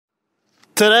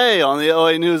Today on the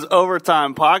OA News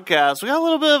Overtime Podcast, we got a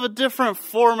little bit of a different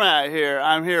format here.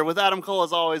 I'm here with Adam Cole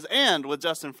as always, and with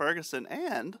Justin Ferguson.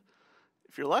 And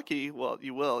if you're lucky, well,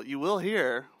 you will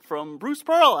hear from Bruce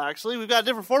Pearl. Actually, we've got a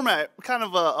different format, kind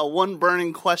of a one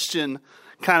burning question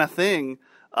kind of thing,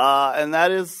 and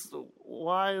that is,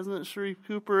 why isn't Sharife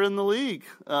Cooper in the league?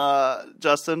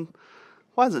 Justin,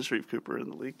 why isn't Sharife Cooper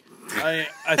in the league? I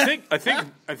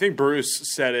think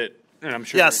Bruce said it. And I'm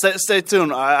sure. Yeah, stay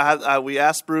tuned. We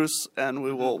asked Bruce, and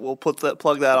we'll plug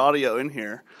that audio in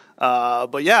here.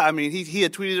 But yeah, I mean, he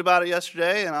had tweeted about it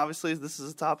yesterday, and obviously this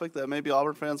is a topic that maybe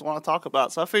Auburn fans want to talk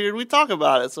about. So I figured we'd talk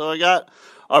about it. So I got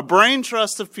a brain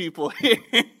trust of people here,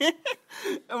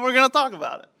 and we're going to talk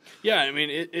about it. Yeah, I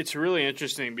mean, it's really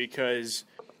interesting because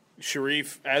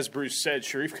Sharife, as Bruce said,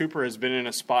 Sharife Cooper has been in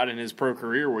a spot in his pro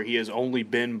career where he has only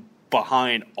been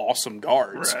behind awesome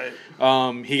guards.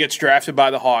 Right. He gets drafted by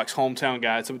the Hawks, hometown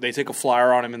guy. So they take a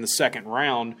flyer on him in the second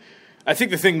round. I think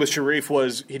the thing with Sharife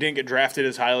was he didn't get drafted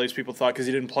as highly as people thought because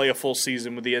he didn't play a full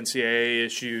season with the NCAA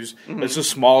issues. Mm-hmm. It's a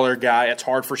smaller guy. It's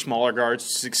hard for smaller guards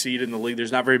to succeed in the league.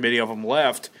 There's not very many of them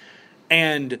left.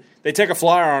 And they take a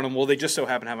flyer on him. Well, they just so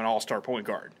happen to have an all-star point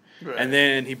guard. Right. And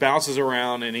then he bounces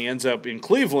around and he ends up in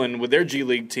Cleveland with their G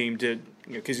League team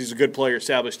because he's a good player,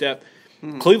 established depth.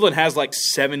 Mm-hmm. Cleveland has like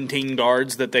 17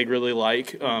 guards that they really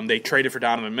like. They traded for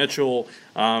Donovan Mitchell.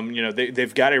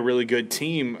 They've got a really good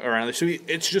team around there. So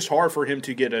it's just hard for him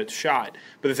to get a shot.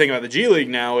 But the thing about the G League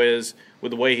now is with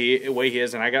the way he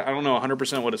is, and I don't know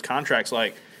 100% what his contract's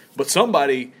like, but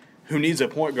somebody who needs a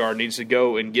point guard needs to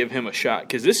go and give him a shot.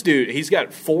 Because this dude, he's got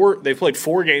they've played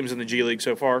 4 games in the G League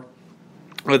so far.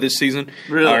 This season.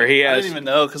 Really? I didn't even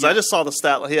know because I just saw the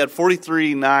stat. He had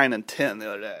 43, 9, and 10 the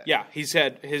other day. Yeah, he's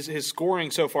had his scoring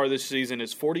so far this season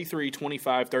is 43,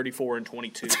 25, 34, and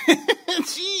 22.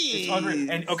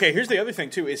 Jeez. And okay, here's the other thing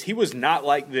too: is he was not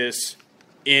like this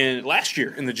in last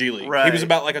year in the G League. Right. He was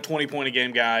about like a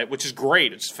 20-point-a-game guy, which is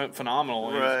great. It's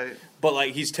phenomenal. Right. But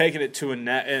like he's taken it to a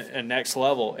next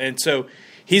level, and so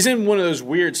he's in one of those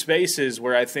weird spaces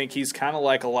where I think he's kind of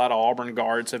like a lot of Auburn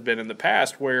guards have been in the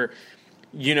past, where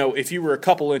if you were a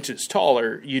couple inches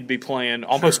taller, you'd be playing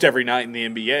almost every night in the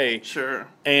NBA. Sure.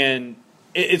 And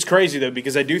it's crazy, though,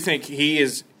 because I do think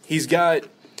he's got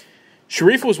 –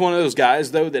 Sharife was one of those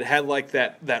guys, though, that had like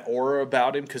that aura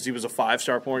about him because he was a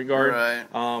 5-star point guard.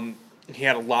 Right. He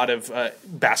had a lot of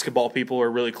basketball people who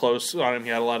were really close on him. He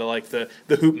had a lot of like the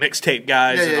hoop mixtape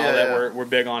guys that were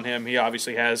big on him. He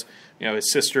obviously has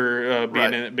his sister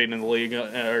being in the league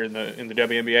or in the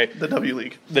WNBA. The W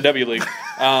League. The W League.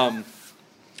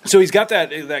 So he's got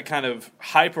that kind of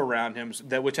hype around him,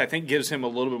 which I think gives him a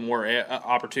little bit more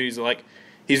opportunities. Like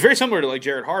he's very similar to like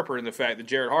Jared Harper in the fact that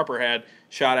Jared Harper had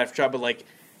shot after shot, but like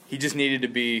he just needed to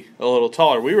be a little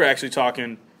taller. We were actually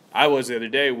talking. I was the other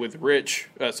day with Rich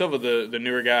Silva, the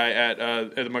newer guy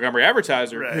at the Montgomery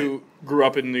Advertiser, who grew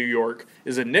up in New York,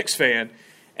 is a Knicks fan,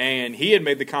 and he had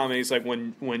made the comment. He's like,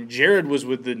 when Jared was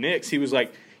with the Knicks, he was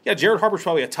like, yeah, Jared Harper's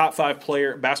probably a top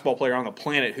 5 basketball player on the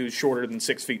planet who's shorter than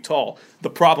 6 feet tall. The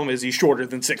problem is he's shorter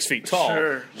than 6 feet tall.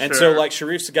 So like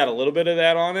Sharife's got a little bit of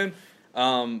that on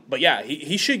him. But yeah,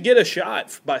 he should get a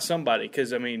shot by somebody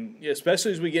because, I mean,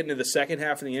 especially as we get into the second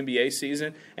half of the NBA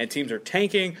season and teams are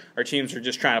tanking or teams are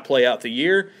just trying to play out the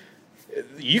year,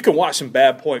 you can watch some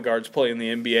bad point guards play in the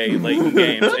NBA late in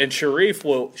games. And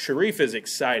Sharife is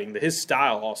exciting. His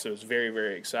style also is very,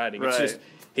 very exciting. It's just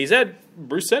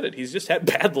Bruce said it, he's just had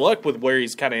bad luck with where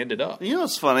he's kind of ended up. You know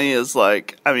what's funny is,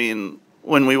 like, I mean,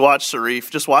 when we watched Sharife,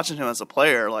 just watching him as a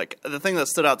player, like, the thing that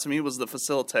stood out to me was the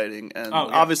facilitating and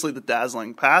obviously the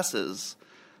dazzling passes.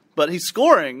 But he's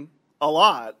scoring a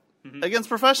lot against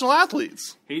professional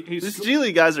athletes. These G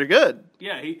League guys are good.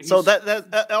 Yeah. So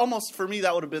that almost, for me,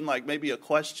 that would have been, like, maybe a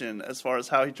question as far as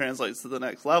how he translates to the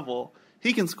next level.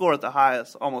 He can score at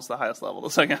almost the highest level, the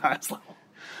second highest level.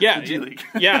 Yeah. G League.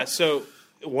 Yeah, so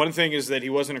one thing is that he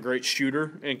wasn't a great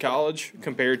shooter in college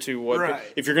compared to what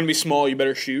if you're going to be small, you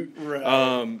better shoot. Right.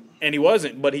 And he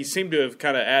wasn't, but he seemed to have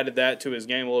kind of added that to his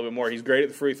game a little bit more. He's great at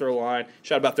the free throw line.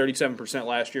 Shot about 37%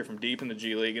 last year from deep in the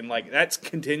G League, and like that's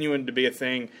continuing to be a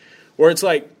thing where it's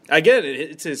like I get it,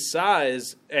 it's his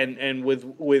size, and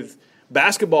with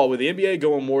basketball, with the NBA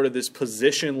going more to this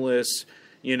positionless,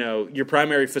 your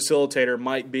primary facilitator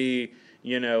might be a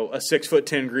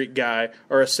 6'10" Greek guy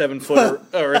or a 7-footer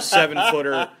or a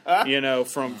 7-footer,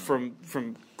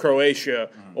 from Croatia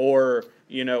or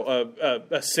a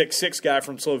 6'6" guy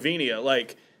from Slovenia.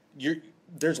 Like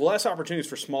there's less opportunities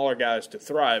for smaller guys to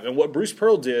thrive. And what Bruce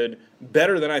Pearl did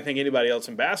better than I think anybody else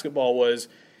in basketball was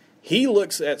he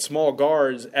looks at small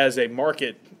guards as a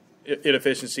market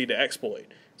inefficiency to exploit.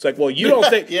 It's like, well, you don't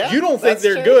think Yeah, you don't think that's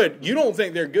they're true. good. You don't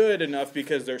think they're good enough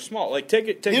because they're small. Like take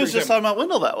it. He was just talking about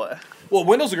Wendell that way. Well,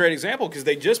 Wendell's a great example because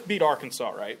they just beat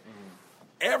Arkansas, right?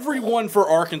 Everyone for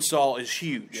Arkansas is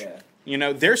huge. Yeah. You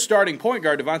know, their starting point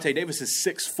guard, Devontae Davis, is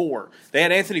 6'4". They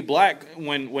had Anthony Black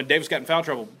when Davis got in foul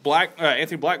trouble.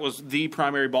 Anthony Black was the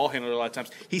primary ball handler a lot of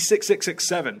times. He's 6'6",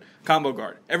 6'7", combo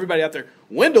guard. Everybody out there.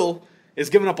 Wendell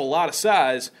is giving up a lot of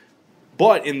size,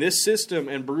 but in this system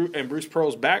and Bruce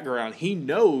Pearl's background, he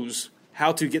knows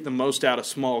how to get the most out of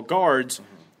small guards.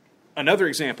 Another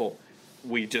example.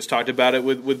 We just talked about it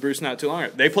with Bruce not too long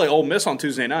ago. They play Ole Miss on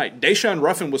Tuesday night. Deshaun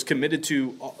Ruffin was committed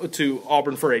to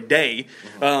Auburn for a day.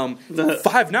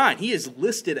 5'9". He is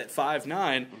listed at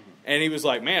 5'9", and he was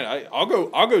like, "Man, I'll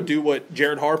go do what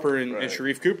Jared Harper and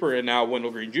Sharif Cooper and now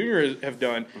Wendell Green Jr. have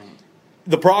done."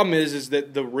 The problem is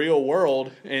that the real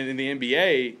world and in the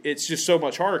NBA, it's just so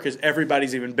much harder because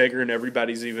everybody's even bigger and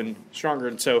everybody's even stronger,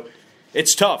 and so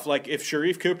it's tough. Like if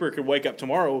Sharif Cooper could wake up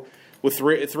tomorrow with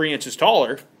 3 inches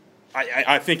taller.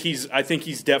 I think he's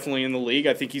definitely in the league.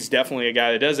 I think he's definitely a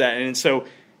guy that does that, and so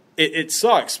it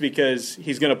sucks because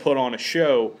he's going to put on a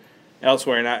show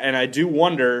elsewhere, and I do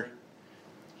wonder.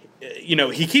 You know,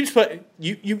 he keeps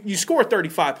you score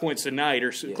 35 points a night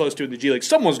or close to in the G League.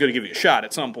 Someone's going to give you a shot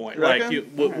at some point.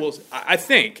 I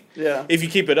think if you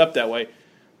keep it up that way.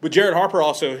 But Jared Harper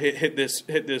also hit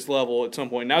this level at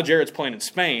some point. Now Jared's playing in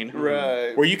Spain,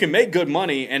 Right. where you can make good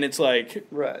money, and it's like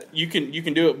Right. you can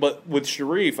do it. But with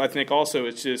Sharif, I think also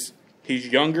it's just he's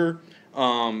younger.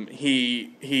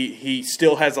 He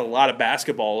still has a lot of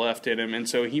basketball left in him, and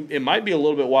so it might be a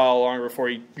little bit while longer before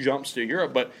he jumps to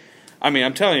Europe. But I mean,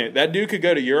 I'm telling you, that dude could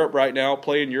go to Europe right now,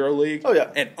 play in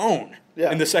EuroLeague, and own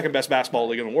in the second best basketball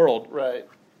league in the world. Right.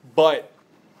 But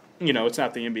you know, it's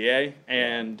not the NBA,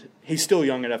 and he's still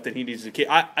young enough that he needs to keep.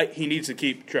 He needs to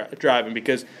keep driving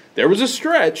because there was a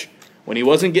stretch when he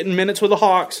wasn't getting minutes with the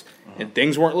Hawks, and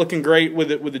things weren't looking great with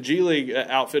the G League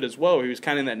outfit as well. He was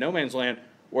kind of in that no man's land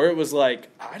where it was like,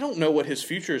 I don't know what his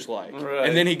future's like. Right.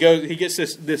 And then he gets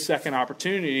this second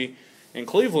opportunity in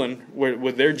Cleveland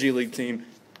with their G League team,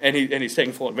 and he's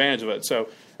taking full advantage of it. So.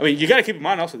 I mean, you got to keep in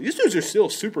mind also, these dudes are still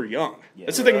super young.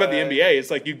 That's the thing about the NBA. It's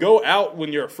like you go out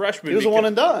when you're a freshman. He was a one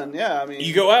and done. Yeah, I mean,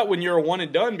 you go out when you're a one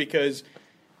and done because,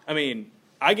 I mean,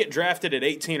 I get drafted at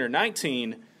 18 or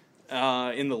 19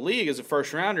 in the league as a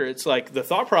first rounder. It's like the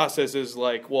thought process is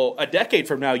like, well, a decade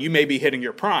from now, you may be hitting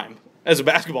your prime as a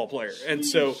basketball player, and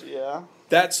so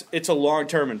it's a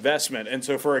long-term investment. And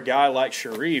so for a guy like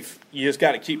Sharif, you just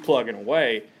got to keep plugging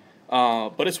away.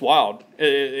 But it's wild.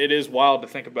 It is wild to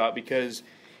think about because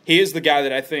he is the guy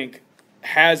that I think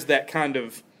has that kind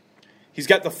of – he's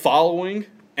got the following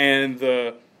and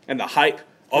the hype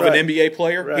of an NBA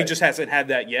player. Right. He just hasn't had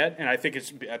that yet, and I think it's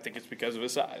because of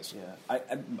his size. Yeah,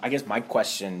 I guess my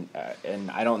question, and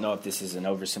I don't know if this is an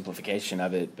oversimplification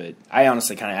of it, but I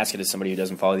honestly kind of ask it as somebody who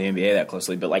doesn't follow the NBA that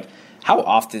closely. But like, how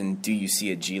often do you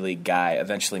see a G League guy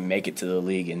eventually make it to the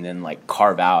league and then like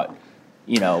carve out,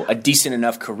 a decent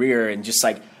enough career and just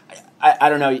like? I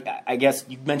don't know. I guess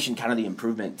you mentioned kind of the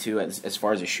improvement too as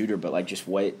far as a shooter, but like just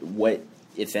what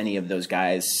if any of those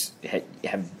guys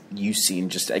have you seen?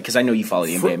 Just because I know you follow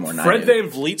the NBA more than I do. Fred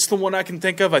VanVleet's the one I can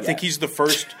think of. I think he's the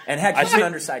first. And heck, he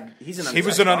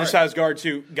was an undersized guard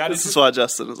too. This is why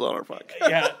Justin is on our podcast.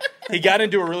 Yeah, he got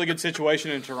into a really good situation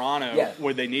in Toronto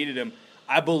where they needed him.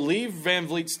 I believe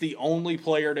VanVleet's the only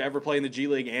player to ever play in the G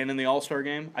League and in the All-Star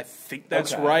game. I think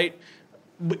that's right.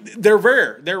 They're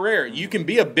rare. You can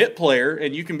be a bit player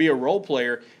and you can be a role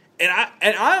player. And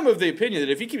I'm of the opinion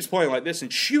that if he keeps playing like this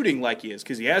and shooting like he is,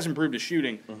 because he has improved his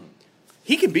shooting,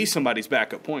 he can be somebody's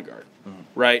backup point guard,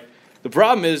 right? The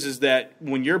problem is that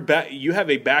when you have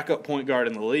a backup point guard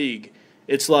in the league,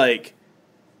 it's like,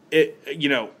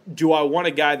 do I want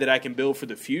a guy that I can build for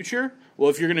the future?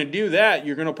 Well, if you're going to do that,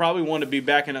 you're going to probably want to be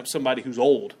backing up somebody who's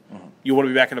old. You want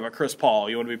to be backing up a Chris Paul.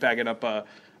 You want to be backing up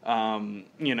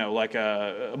like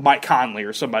a Mike Conley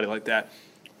or somebody like that.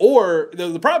 Or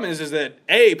the problem is that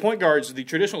point guards, the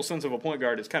traditional sense of a point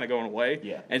guard is kind of going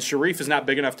away, and Sharif is not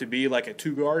big enough to be like a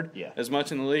two guard as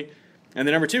much in the league. And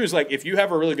then number two is like if you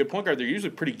have a really good point guard, they're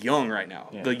usually pretty young right now.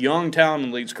 The young talent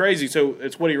in the league's crazy, so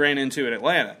it's what he ran into in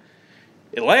Atlanta.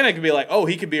 Atlanta could be like,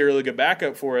 he could be a really good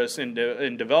backup for us and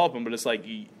develop him, but it's like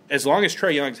as long as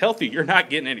Trae Young's healthy, you're not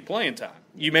getting any playing time.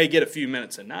 You may get a few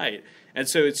minutes a night, and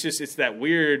so it's that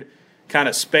weird kind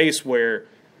of space where,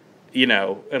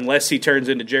 unless he turns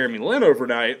into Jeremy Lin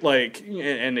overnight,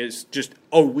 and is just,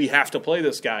 we have to play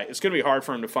this guy, it's going to be hard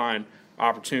for him to find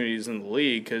opportunities in the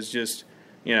league because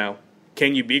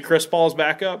can you be Chris Paul's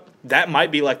backup? That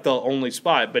might be like the only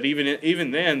spot. But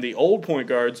even then, the old point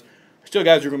guards Still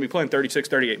guys who are going to be playing 36,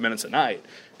 38 minutes a night.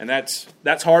 And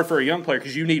that's hard for a young player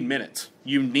because you need minutes.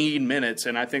 You need minutes,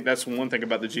 and I think that's one thing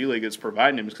about the G League that's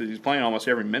providing him because he's playing almost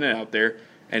every minute out there,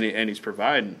 and he's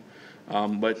providing.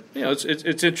 But it's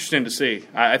interesting to see.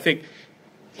 I think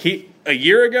a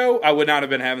year ago I would not have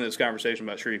been having this conversation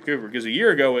about Sharife Cooper because a year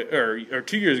ago or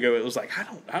 2 years ago it was like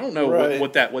I don't know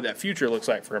what that future looks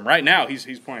like for him. Right now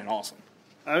he's playing awesome.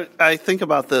 I think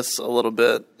about this a little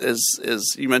bit.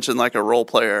 Is you mentioned like a role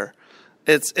player.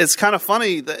 It's kind of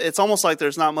funny that it's almost like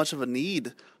there's not much of a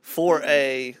need for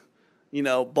a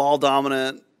ball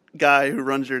dominant guy who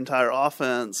runs your entire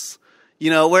offense.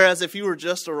 Whereas if you were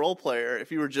just a role player,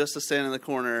 if you were just a stand in the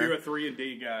corner, if you're a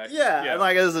 3-and-D guy, and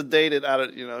like as a dated out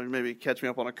of maybe catch me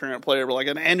up on a current player, but like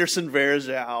an Anderson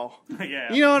Varejao,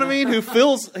 you know what I mean? Who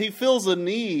fills a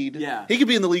need? Yeah, he could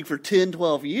be in the league for 10,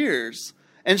 12 years,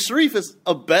 and Sharife is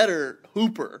a better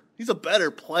hooper. He's a better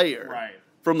player, right?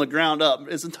 From the ground up,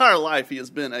 his entire life he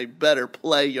has been a better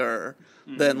player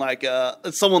than like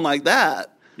someone like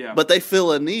that. Yeah. But they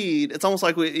fill a need. It's almost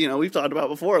like we've talked about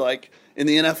before, like in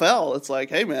the NFL, it's like,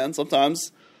 hey man,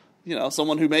 sometimes,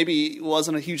 someone who maybe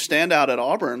wasn't a huge standout at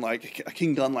Auburn, like a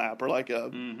King Dunlap or like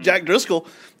a Jack Driscoll,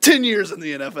 10 years in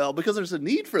the NFL because there's a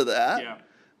need for that. Yeah.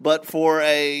 But for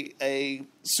a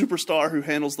superstar who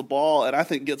handles the ball, and I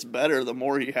think gets better the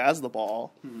more he has the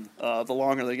ball, the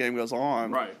longer the game goes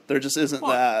on. Right. There just isn't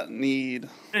that need.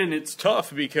 And it's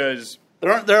tough because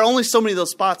there are only so many of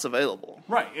those spots available.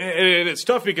 Right. And it's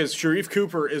tough because Sharife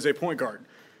Cooper is a point guard.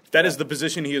 That is the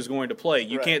position he is going to play.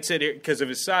 You can't sit here, because of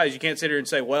his size, you can't sit here and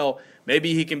say, well,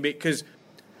 maybe he can be, because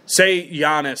say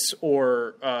Giannis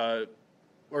or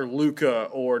Luka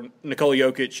or Nikola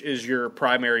Jokic is your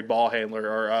primary ball handler,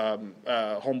 or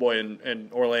homeboy in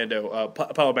Orlando,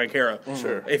 Paolo Banchero.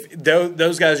 Sure. If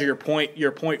those guys are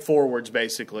your point forwards,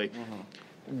 basically,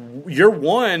 your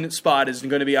one spot is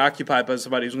going to be occupied by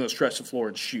somebody who's going to stretch the floor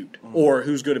and shoot, or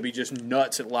who's going to be just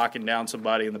nuts at locking down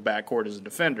somebody in the backcourt as a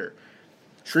defender.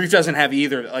 Sharife doesn't have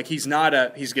either. Like he's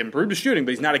getting improved to shooting,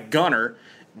 but he's not a gunner,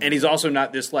 and he's also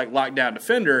not this like lockdown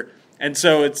defender. And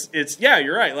so it's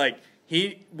you're right. Like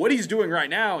what he's doing right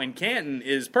now in Canton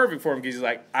is perfect for him because he's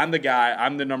like, I'm the guy,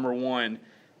 I'm the number one.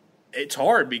 It's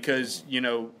hard because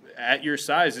at your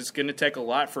size, it's going to take a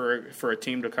lot for a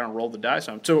team to kind of roll the dice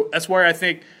on. So that's why I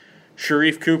think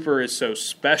Sharife Cooper is so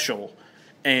special.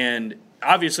 And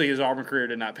obviously his Auburn career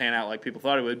did not pan out like people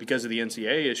thought it would because of the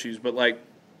NCAA issues, but like.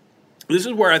 This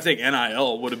is where I think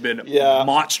NIL would have been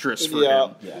monstrous for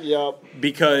him. Yeah.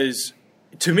 Because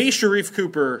to me, Sharife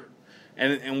Cooper,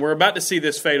 and we're about to see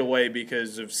this fade away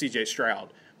because of C.J.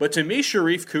 Stroud, but to me,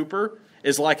 Sharife Cooper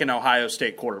is like an Ohio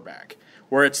State quarterback,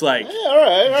 where it's like,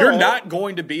 you're not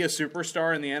going to be a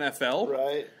superstar in the NFL,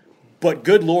 right? But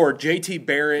good Lord, J.T.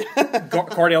 Barrett,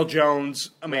 Cardale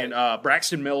Jones,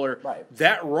 Braxton Miller,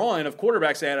 that run of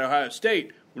quarterbacks they had at Ohio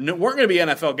State weren't going to be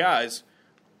NFL guys.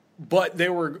 But they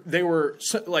were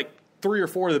like 3 or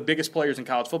 4 of the biggest players in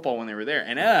college football when they were there,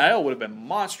 and NIL would have been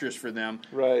monstrous for them.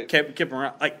 Right, kept them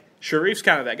around. Like Sharif's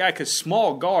kind of that guy because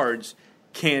small guards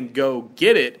can go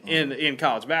get it in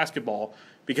college basketball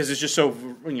because it's just so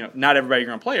not everybody you're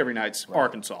going to play every night's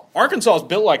Arkansas. Arkansas is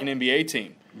built like an NBA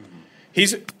team.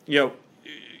 He's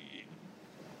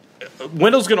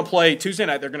Wendell's going to play Tuesday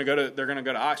night. They're going to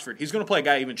go to Oxford. He's going to play a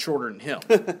guy even shorter than him.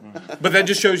 But that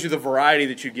just shows you the variety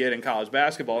that you get in college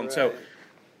basketball. And so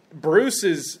Bruce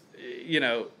is,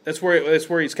 that's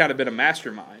where he's kind of been a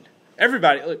mastermind.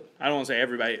 Everybody, look, I don't want to say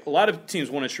everybody. A lot of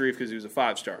teams wanted Sharife because he was a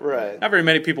 5-star. Right. Not very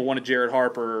many people wanted Jared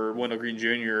Harper or Wendell Green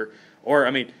Jr.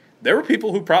 There were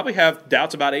people who probably have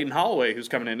doubts about Aiden Holloway, who's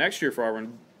coming in next year for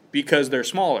Auburn, because they're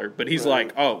smaller. But he's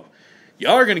like, oh,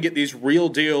 y'all are going to get these real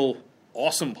deal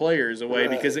awesome players away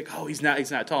because he's not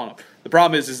tall enough. The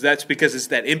problem is that's because it's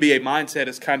that NBA mindset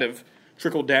has kind of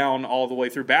trickled down all the way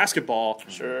through basketball.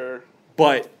 Sure.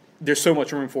 But there's so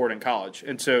much room for it in college.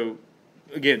 And so,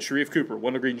 again, Sharife Cooper,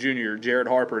 Wendell Green Jr., Jared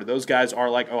Harper, those guys are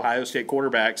like Ohio State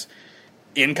quarterbacks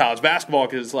in college basketball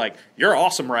because it's like, you're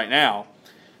awesome right now.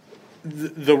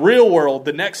 The real world,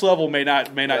 the next level may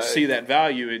not see that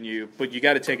value in you, but you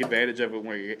got to take advantage of it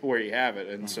where you have it.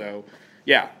 And so,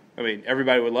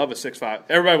 everybody would love a 6'5".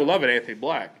 Everybody would love an Anthony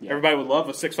Black. Yeah. Everybody would love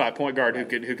a 6'5" point guard who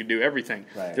could do everything.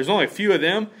 Right. There's only a few of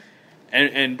them,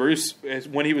 and Bruce,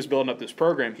 when he was building up this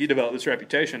program, he developed this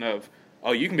reputation of,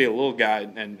 oh, you can be a little guy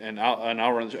and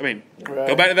I'll run.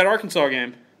 Go back to that Arkansas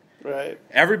game. Right.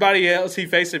 Everybody else he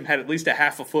faced him had at least a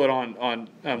half a foot on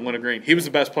Wendell Green. He was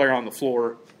the best player on the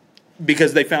floor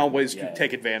because they found ways to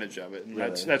take advantage of it. And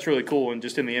that's really cool. And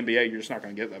just in the NBA, you're just not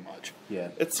going to get that much. Yeah.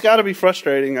 It's got to be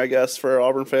frustrating, I guess, for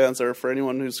Auburn fans or for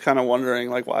anyone who's kind of wondering,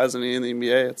 like, why isn't he in the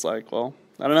NBA? It's like, well,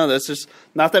 I don't know. There's just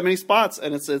not that many spots,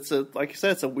 and it's a like you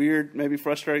said, it's a weird, maybe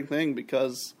frustrating thing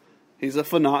because he's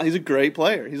a great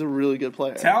player. He's a really good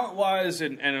player. Talent wise,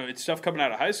 and it's stuff coming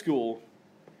out of high school.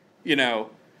 You know,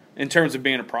 in terms of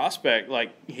being a prospect,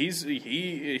 like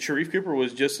Sharif Cooper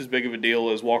was just as big of a deal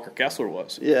as Walker Kessler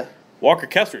was. Yeah. Walker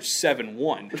Kessler's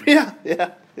 7'1".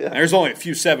 Yeah. There's only a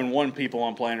few 7'1" people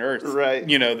on planet Earth, Right.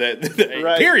 You know that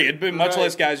Right. period, but much Right.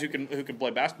 less guys who can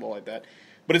play basketball like that.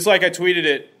 But it's like I tweeted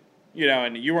it, you know,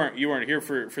 and you weren't here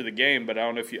for the game, but I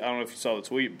don't know if you saw the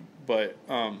tweet, but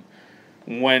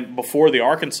when before the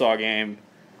Arkansas game,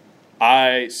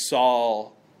 I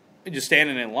saw just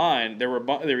standing in line, there were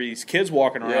these kids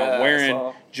walking around Yeah, I wearing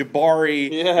saw.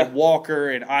 Jabari Yeah. and Walker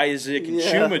and Isaac and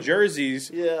Yeah. Shuma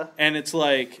jerseys, Yeah. and it's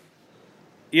like,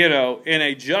 you know, in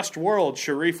a just world,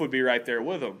 Sharif would be right there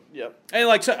with them. Yep. And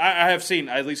like so I have seen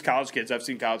at least college kids. I've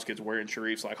seen college kids wearing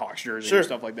Sharif's like Hawks jerseys Sure. and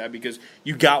stuff like that because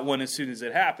you got one as soon as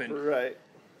it happened. Right.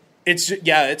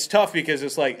 It's tough because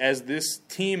it's like as this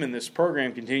team and this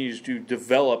program continues to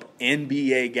develop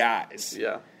NBA guys.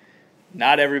 Yeah.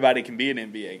 Not everybody can be an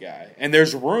NBA guy, and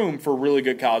there's room for really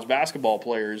good college basketball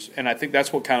players. And I think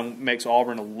that's what kind of makes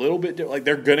Auburn a little bit different. Like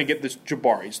they're going to get the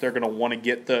Jabaris, they're going to want to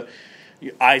get the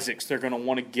Isaacs, they're going to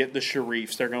want to get the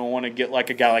Sharifs, they're going to want to get like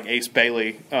a guy like Ace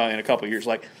Bailey in a couple of years.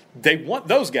 Like they want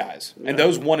those guys, and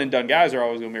those one and done guys are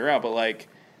always going to be around. But like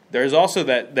there's also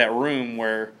that room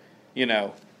where you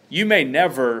know you may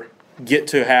never get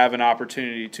to have an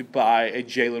opportunity to buy a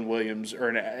Jalen Williams or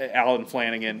an Alan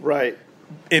Flanagan Right.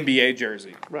 NBA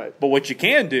jersey. Right. But what you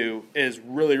can do is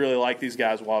really, really like these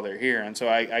guys while they're here. And so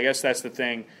I guess that's the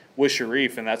thing with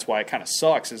Sharif, and that's why it kind of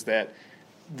sucks, is that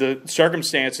the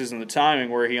circumstances and the timing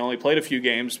where he only played a few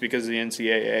games because of the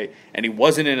NCAA, and he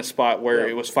wasn't in a spot where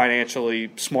it was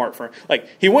financially smart for him. Like,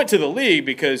 he went to the league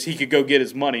because he could go get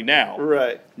his money now.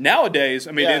 Right. Nowadays,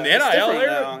 I mean, Yeah, in the it's NIL different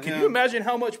era, now, can yeah. you imagine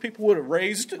how much people would have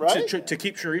raised Right. to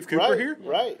keep Sharif Cooper Right. here?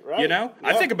 Right. You know?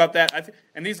 I Yeah. think about that.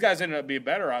 And these guys ended up being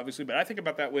better, obviously, but I think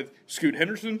about that with Scoot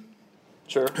Henderson,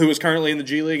 Sure. who is currently in the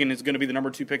G League and is going to be the number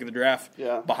 2 pick of the draft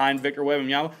behind Victor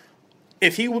Wembanyama.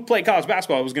 If he would play college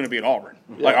basketball, it was going to be at Auburn.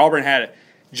 Like, Auburn had it.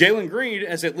 Jalen Green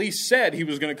has at least said he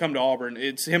was going to come to Auburn.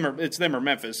 It's them or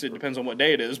Memphis. It depends on what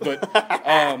day it is. But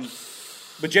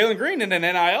Jalen Green in an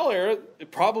NIL era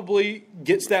probably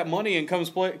gets that money and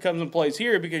comes and plays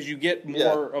here because you get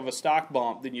more of a stock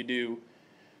bump than you do,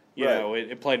 you know,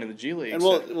 it playing in the G League. And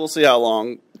we'll see how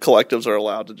long collectives are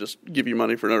allowed to just give you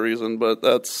money for no reason. But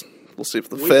we'll see if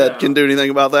the Fed can do anything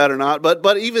about that or not.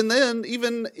 But even then,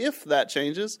 even if that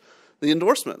changes, the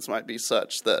endorsements might be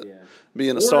such that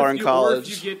being a star in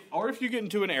college, or if you get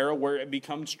into an era where it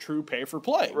becomes true pay for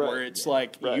play, where it's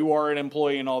like Right. you are an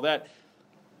employee and all that.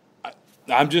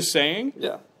 I'm just saying,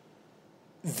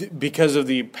 because of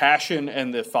the passion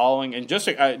and the following, and just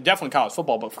definitely college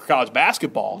football, but for college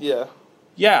basketball,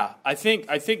 I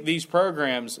think these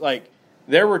programs, like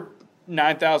there were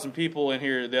 9,000 people in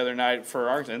here the other night for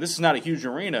Arkansas, and this is not a huge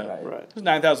arena. Right. There's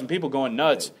 9,000 people going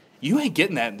nuts. You ain't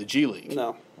getting that in the G League.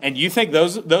 No. And you think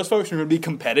those folks are going to be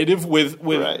competitive with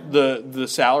Right. the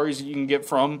salaries that you can get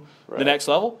from the next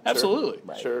level? Absolutely.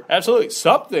 Sure. Absolutely.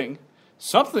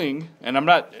 Something, and I'm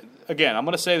not, again, I'm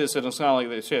going to say this, and it's not like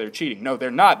they say they're cheating. No,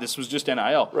 they're not. This was just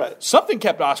NIL. Right. Something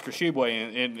kept Oscar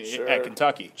Tshiebwe at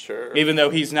Kentucky. Sure. Even though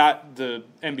he's not the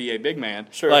NBA big man.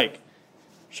 Sure. Like,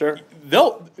 Sure.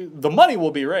 the money will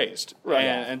be raised. Right.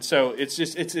 And so it's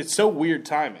just, it's so weird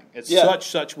timing. It's Yeah.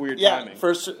 such weird Yeah. timing.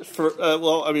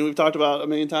 Well, I mean, we've talked about a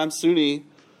million times. SUNY,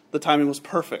 the timing was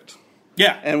perfect.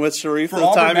 Yeah. And with Sharif, For the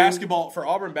Auburn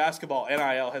timing. basketball,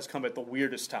 NIL has come at the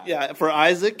weirdest time. Yeah, for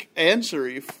Isaac and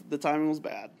Sharif, the timing was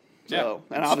bad. So,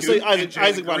 and obviously Scoot and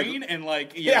Isaac Jalen might Green have, and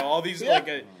like Yeah. all these Yeah.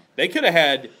 they could have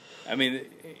had. I mean,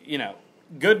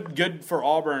 good for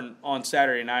Auburn on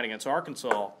Saturday night against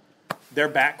Arkansas. Their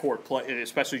backcourt play,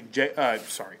 especially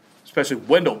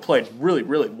Wendell, played really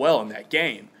well in that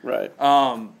game. right.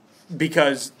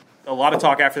 Because a lot of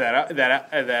talk after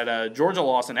that Georgia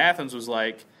loss in Athens was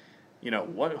like,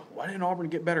 why didn't Auburn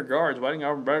get better guards? Why didn't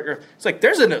Auburn better? It's like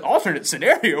there's an alternate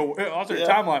scenario,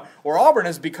 timeline where Auburn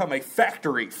has become a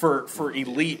factory for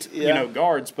elite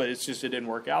guards, but it didn't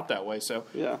work out that way. So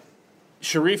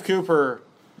Sharif Cooper,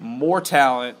 more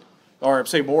talent, or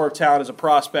say more talent as a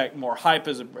prospect, more hype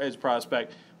as a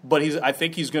prospect, but I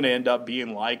think he's going to end up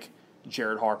being like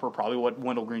Jared Harper, probably what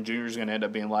Wendell Green Jr. is going to end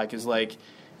up being like. Is like,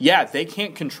 they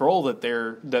can't control that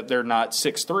they're not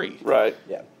 6'3", Right.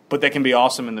 Yeah. but they can be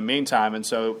awesome in the meantime. And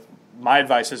so my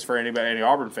advice is for any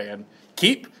Auburn fan,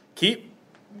 keep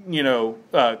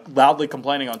loudly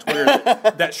complaining on Twitter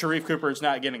that Sharif Cooper is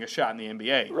not getting a shot in the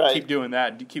NBA. Right. Keep doing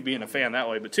that. Keep being a fan that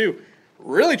way. But two,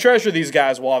 really treasure these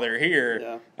guys while they're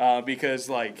here, because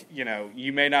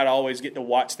you may not always get to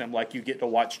watch them like you get to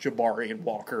watch Jabari and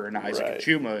Walker and Isaac and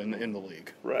Chuma in the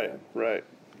league. Right.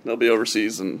 They'll be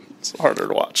overseas and it's harder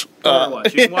to watch.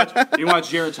 You can watch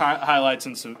Jared's highlights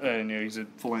and he's at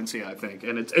Valencia, I think,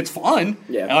 and it's fun.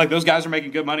 Yeah, and those guys are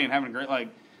making good money and having a great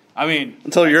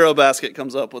until Eurobasket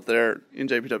comes up with their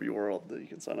NJPW World that you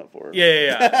can sign up for.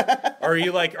 Yeah. or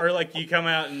you come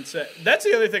out and say that's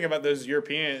the other thing about those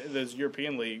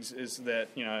European leagues is that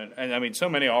and so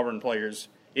many Auburn players,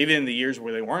 even in the years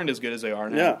where they weren't as good as they are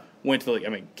now, went to the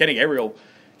league. Kenny Gabriel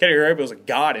was a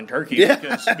god in Turkey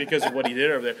because of what he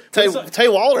did over there. Tay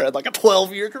Waller had a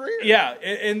 12-year career. Yeah,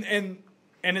 and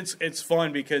it's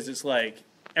fun because it's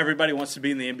everybody wants to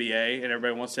be in the NBA and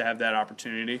everybody wants to have that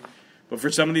opportunity. But for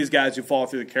some of these guys who fall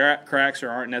through the cracks or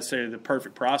aren't necessarily the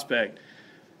perfect prospect,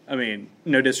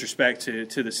 no disrespect to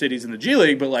the cities in the G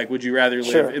League, but would you rather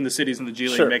live in the cities in the G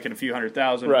League making a few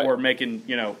 $100,000 or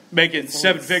making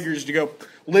seven figures to go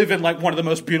live in one of the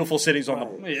most beautiful cities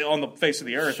on the face of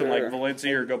the earth in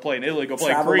Valencia, or go play in Italy, go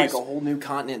play in Greece, a whole new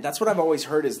continent. That's what I've always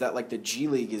heard, is that the G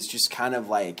League is just kind of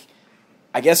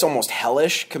I guess almost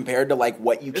hellish compared to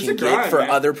what you can get for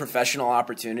other professional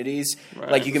opportunities.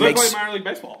 Right. You can play minor league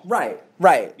baseball.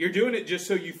 Right. You're doing it just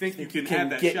so you think you can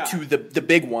have that get shot. to the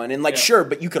big one, and sure,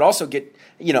 but you could also get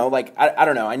I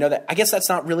don't know. I know that I guess that's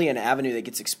not really an avenue that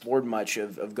gets explored much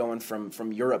of going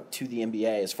from Europe to the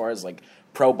NBA as far as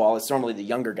pro ball. It's normally the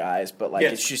younger guys, but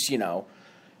it's just I don't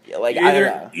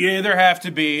know. You either have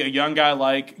to be a young guy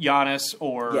like Giannis,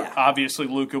 or obviously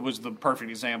Luka was the perfect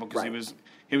example because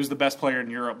he was the best player in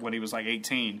Europe when he was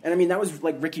 18. And that was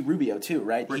Ricky Rubio too,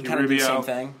 right? He kind of did the same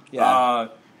thing. Yeah.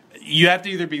 You have to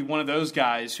either be one of those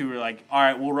guys who are all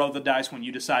right, we'll roll the dice when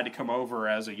you decide to come over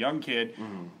as a young kid.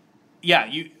 Mm-hmm.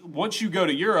 Yeah, once you go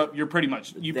to Europe, you pretty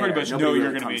much know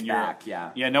you're going to be in Europe.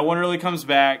 Yeah, no one really comes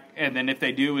back, and then if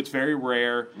they do, it's very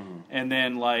rare. Mm-hmm. And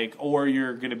then or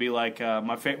you're going to be my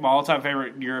all-time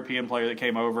favorite European player that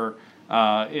came over.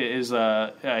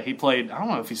 He played, I don't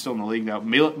know if he's still in the league now,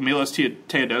 Milos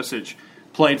Teodosic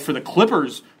played for the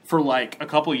Clippers for a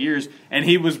couple of years, and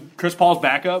he was Chris Paul's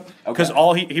backup because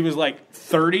he was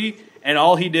 30, and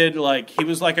all he did, he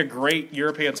was a great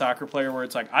European soccer player where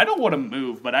it's I don't want to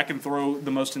move, but I can throw the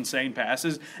most insane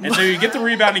passes. And so you get the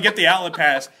rebound and get the outlet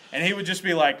pass, and he would just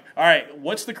be all right,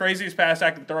 what's the craziest pass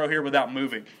I can throw here without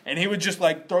moving? And he would just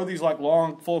throw these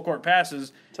long full court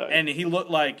passes, and he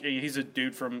looked he's a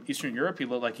dude from Eastern Europe. He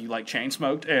looked like he chain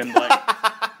smoked and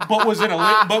but was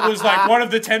one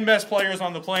of the 10 best players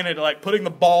on the planet, putting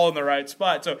the ball in the right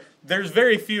spot. So there's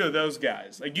very few of those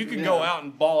guys. You can go out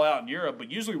and ball out in Europe, but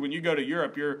usually when you go to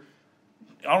Europe, you're,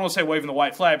 I don't want to say waving the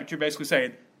white flag, but you're basically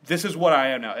saying, this is what I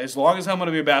am now. As long as I'm going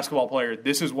to be a basketball player,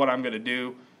 this is what I'm going to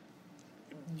do.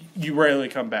 You rarely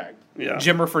come back. Yeah.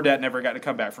 Jimmer Fredette never got to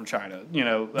come back from China.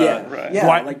 Dwight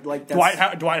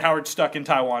Howard stuck in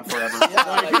Taiwan forever.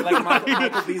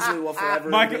 Michael Beasley will forever.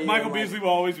 Michael Beasley will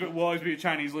always be a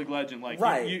Chinese league legend.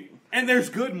 And there's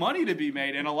good money to be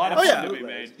made and a lot of fun to be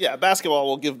made. Yeah, basketball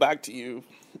will give back to you.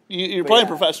 You're playing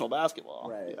professional basketball.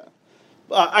 Right. Yeah.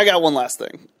 I got one last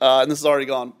thing, and this has already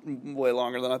gone way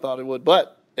longer than I thought it would,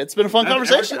 but it's been a fun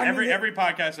conversation. Every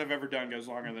podcast I've ever done goes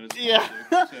longer than it's supposed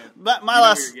to. So but my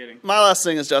last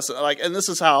thing is, Justin, and this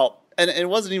is how, and it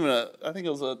wasn't even I think it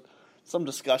was some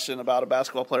discussion about a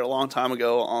basketball player a long time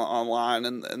ago online,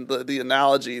 and the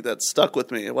analogy that stuck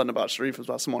with me, it wasn't about Sharif, it was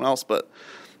about someone else, but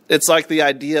it's the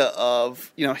idea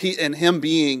of, him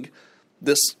being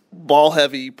this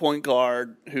ball-heavy point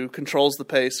guard who controls the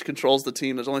pace, controls the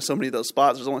team. There's only so many of those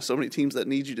spots. There's only so many teams that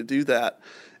need you to do that.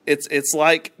 It's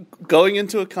like going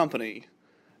into a company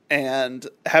and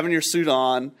having your suit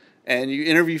on, and you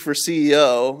interview for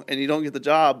CEO and you don't get the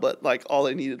job, but all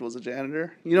they needed was a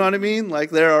janitor. You know what I mean?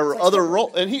 There are other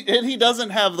roles, and he doesn't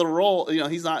have the role.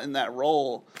 He's not in that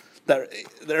role. There's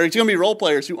going to be role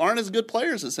players who aren't as good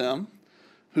players as him.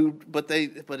 But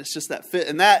it's just that fit,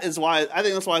 and that is why I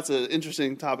think that's why it's an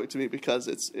interesting topic to me, because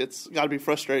it's got to be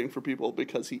frustrating for people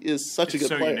because he is such a good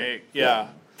player. Unique. Yeah.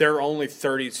 There are only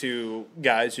 32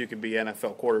 guys who can be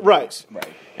NFL quarterbacks. Right.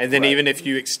 And then even if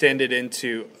you extend it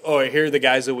into, here are the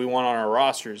guys that we want on our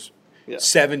rosters,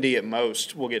 70 at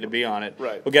most will get to be on it.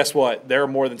 Right. Well, guess what? There are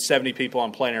more than 70 people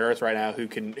on planet Earth right now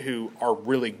who are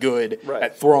really good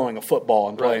at throwing a football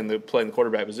and playing the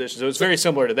quarterback position. So it's very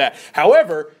similar to that.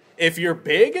 However, if you're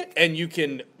big and you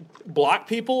can block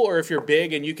people, or if you're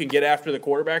big and you can get after the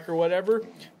quarterback or whatever,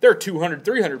 there are 200,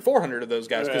 300, 400 of those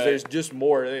guys, because there's just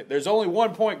more. There's only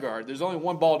one point guard. There's only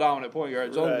one ball-dominant point guard.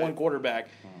 There's only one quarterback.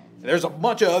 And there's a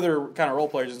bunch of other kind of role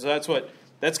players, and so that's what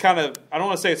that's kind of, I don't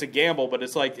want to say it's a gamble, but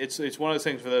it's like it's one of those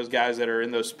things for those guys that are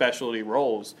in those specialty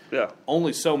roles. Yeah.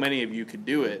 Only so many of you could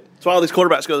do it. That's why all these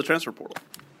quarterbacks go to the transfer portal.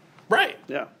 Right.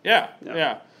 Yeah. Yeah.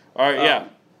 All right. Yeah.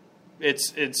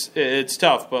 It's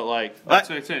tough, but like that's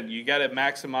what I said. You got to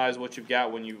maximize what you've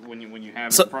got when you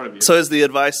have it in front of you. So is the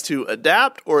advice to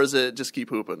adapt, or is it just keep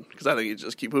hooping? Because I think you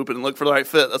just keep hooping and look for the right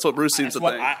fit. That's what Bruce seems to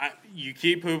think. You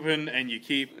keep hooping and you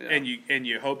keep and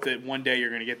you hope that one day you're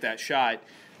going to get that shot.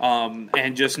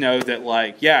 And just know that,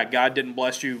 like, God didn't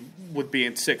bless you with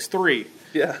being 6'3".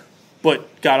 Yeah.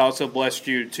 But God also blessed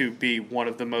you to be one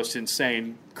of the most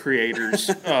insane creators,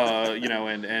 and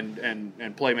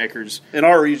playmakers in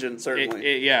our region,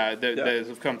 certainly. that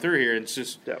have come through here. And it's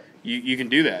just you can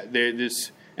do that.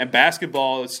 And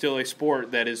basketball is still a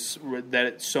sport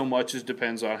that so much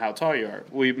depends on how tall you are.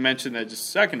 We mentioned that just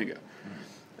a second ago.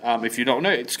 If you don't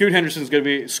know, Scoot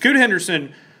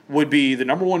Henderson would be the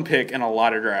number 1 pick in a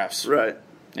lot of drafts. Right.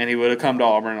 And he would have come to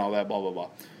Auburn and all that, blah, blah, blah.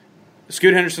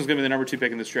 Scoot Henderson's going to be the number 2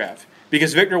 pick in this draft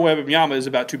because Victor Wembanyama is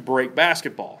about to break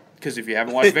basketball. Because if you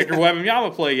haven't watched Victor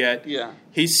Wembanyama play yet,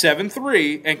 he's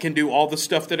 7'3" and can do all the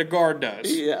stuff that a guard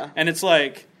does. Yeah. And it's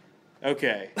like,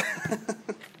 okay,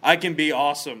 I can be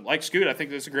awesome. Like Scoot, I think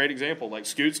that's a great example. Like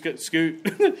Scoot's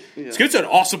an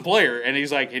awesome player, and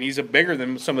he's bigger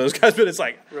than some of those guys. But it's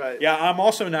like, I'm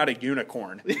also not a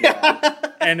unicorn.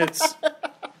 And it's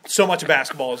so much of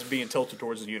basketball is being tilted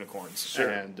towards the unicorns. Sure.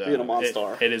 And being a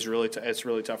monster. It is really it's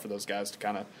really tough for those guys to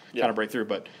kind of break through.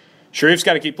 But Sharif's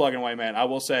got to keep plugging away, man. I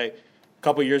will say, a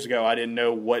couple of years ago, I didn't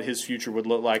know what his future would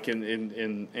look like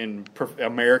in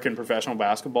American professional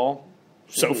basketball.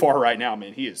 So far right now,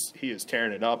 man, he is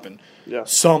tearing it up, and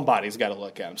somebody's got to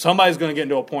look at him. Somebody's going to get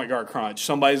into a point guard crunch.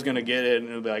 Somebody's going to get it, and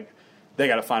it'll be like they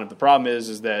got to find him. The problem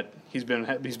is that he's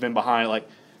been behind,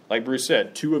 like Bruce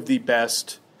said, 2 of the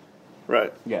best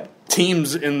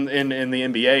teams in the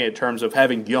NBA in terms of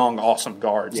having young, awesome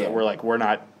guards that we're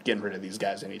not getting rid of these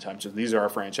guys anytime soon. These are our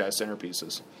franchise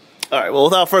centerpieces. All right. Well,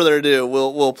 without further ado,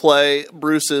 we'll play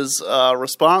Bruce's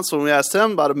response when we asked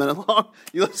him about a minute long.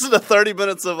 You listen to 30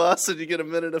 minutes of us and you get a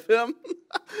minute of him.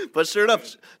 But sure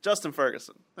enough, Justin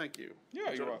Ferguson. Thank you.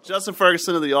 Yeah, you're welcome. Justin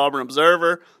Ferguson of the Auburn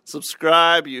Observer.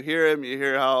 Subscribe. You hear him. You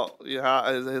hear how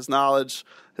his knowledge,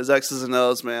 his X's and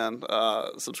O's, man.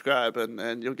 Subscribe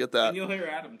and you'll get that. And you'll hear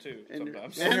Adam too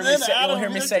sometimes. You'll hear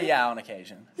me say on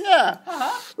occasion. Yeah.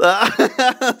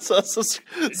 So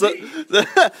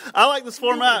I like this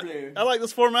format. I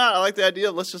like the idea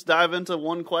of let's just dive into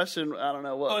one question. I don't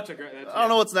know what. I don't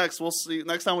know what's next. We'll see.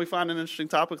 Next time we find an interesting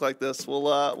topic like this,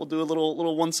 we'll do a little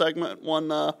one segment, one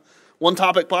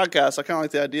topic podcast. I kind of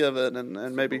like the idea of it,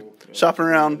 and maybe shopping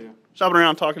around,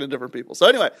 talking to different people. So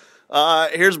anyway,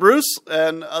 here's Bruce,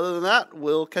 and other than that,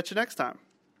 we'll catch you next time.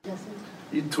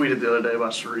 You tweeted the other day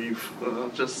about Sharif.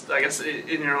 Just, I guess,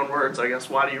 in your own words,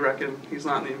 why do you reckon he's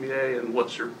not in the NBA, and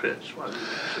what's your pitch? Why do you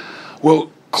think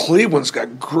Well, Cleveland's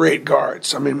got great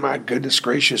guards. I mean, my goodness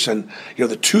gracious. And,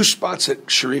 the 2 spots that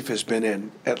Sharif has been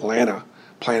in, Atlanta,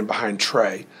 playing behind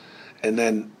Trey, and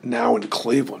then now in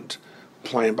Cleveland,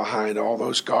 playing behind all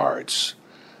those guards.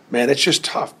 Man, it's just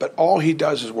tough. But all he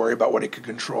does is worry about what he can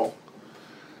control.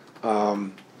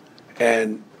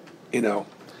 And,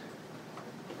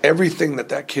 everything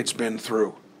that kid's been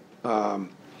through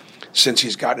since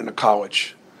he's gotten into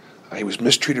college. He was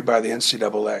mistreated by the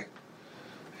NCAA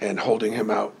and holding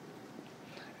him out.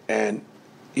 And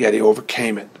yet he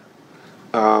overcame it.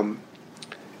 And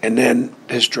then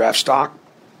his draft stock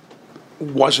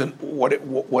wasn't what it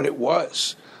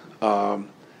was. But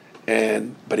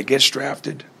he gets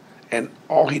drafted, and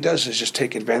all he does is just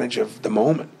take advantage of the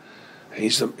moment. I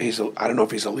don't know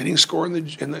if he's a leading scorer in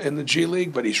the G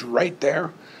League, but he's right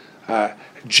there,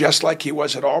 just like he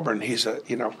was at Auburn.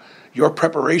 Your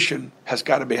preparation has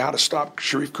got to be how to stop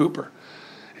Sharif Cooper,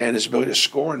 and his ability to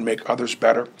score and make others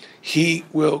better. He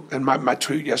will. And my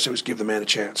tweet yesterday was give the man a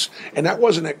chance, and that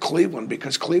wasn't at Cleveland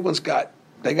because Cleveland's got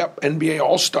NBA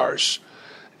All-Stars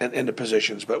into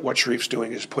positions, but what Sharif's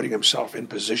doing is putting himself in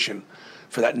position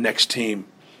for that next team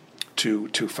to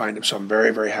find him. So I'm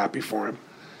very, very happy for him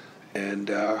and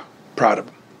proud of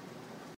him.